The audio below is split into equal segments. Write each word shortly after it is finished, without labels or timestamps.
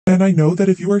And I know that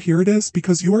if you are here, it is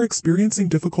because you are experiencing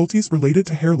difficulties related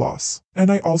to hair loss. And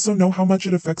I also know how much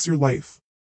it affects your life.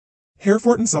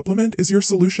 Hairfortin supplement is your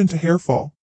solution to hair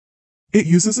fall. It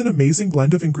uses an amazing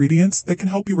blend of ingredients that can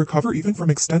help you recover even from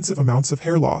extensive amounts of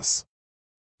hair loss.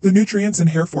 The nutrients in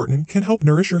hairfortin can help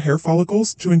nourish your hair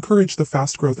follicles to encourage the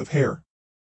fast growth of hair.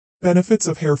 Benefits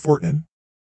of hairfortin.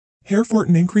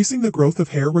 Hairfortin increasing the growth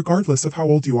of hair regardless of how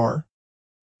old you are.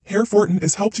 Hairfortin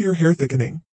is help to your hair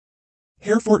thickening.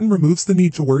 Hairfortin removes the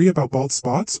need to worry about bald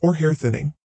spots or hair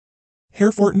thinning.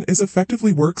 Hairfortin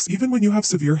effectively works even when you have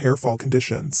severe hair fall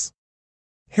conditions.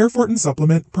 Hairfortin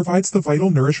supplement provides the vital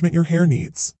nourishment your hair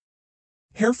needs.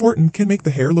 Hairfortin can make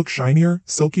the hair look shinier,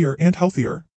 silkier, and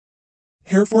healthier.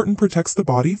 Hairfortin protects the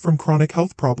body from chronic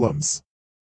health problems.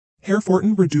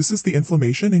 Hairfortin reduces the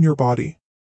inflammation in your body.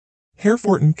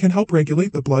 Hairfortin can help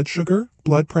regulate the blood sugar,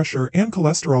 blood pressure, and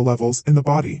cholesterol levels in the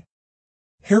body.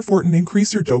 Hairfortin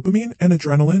increase your dopamine and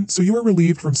adrenaline so you are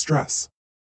relieved from stress.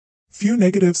 Few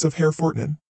negatives of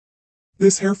hairfortin.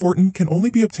 This hairfortin can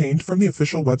only be obtained from the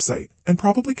official website and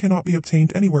probably cannot be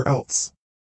obtained anywhere else.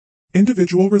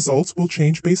 Individual results will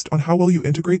change based on how well you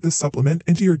integrate this supplement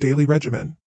into your daily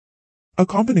regimen. A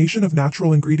combination of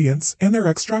natural ingredients and their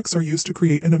extracts are used to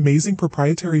create an amazing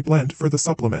proprietary blend for the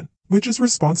supplement, which is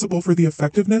responsible for the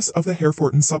effectiveness of the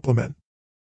hairfortin supplement.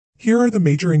 Here are the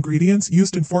major ingredients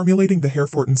used in formulating the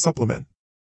hairfortin supplement.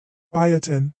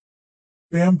 Biotin,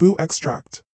 bamboo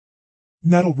extract,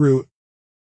 nettle root,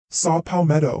 saw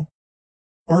palmetto,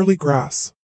 barley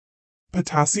grass,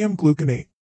 potassium gluconate,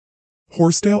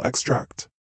 horsetail extract,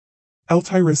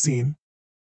 L-tyrosine.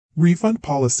 Refund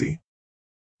policy.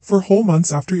 For whole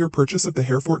months after your purchase of the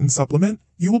hairfortin supplement,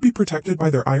 you will be protected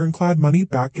by their ironclad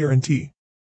money-back guarantee.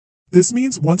 This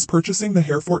means once purchasing the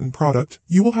hairfortin product,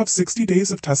 you will have 60 days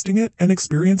of testing it and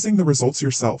experiencing the results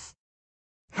yourself.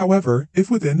 However, if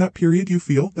within that period you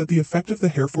feel that the effect of the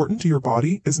hairfortin to your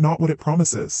body is not what it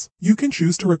promises, you can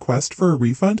choose to request for a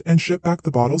refund and ship back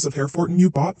the bottles of hairfortin you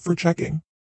bought for checking.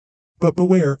 But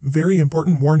beware, very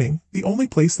important warning, the only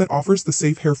place that offers the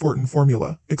safe hairfortin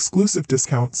formula, exclusive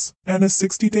discounts, and a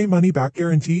 60-day money-back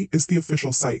guarantee is the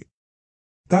official site.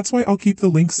 That's why I'll keep the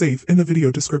link safe in the video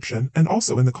description and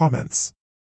also in the comments.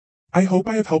 I hope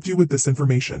I have helped you with this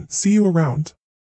information. See you around.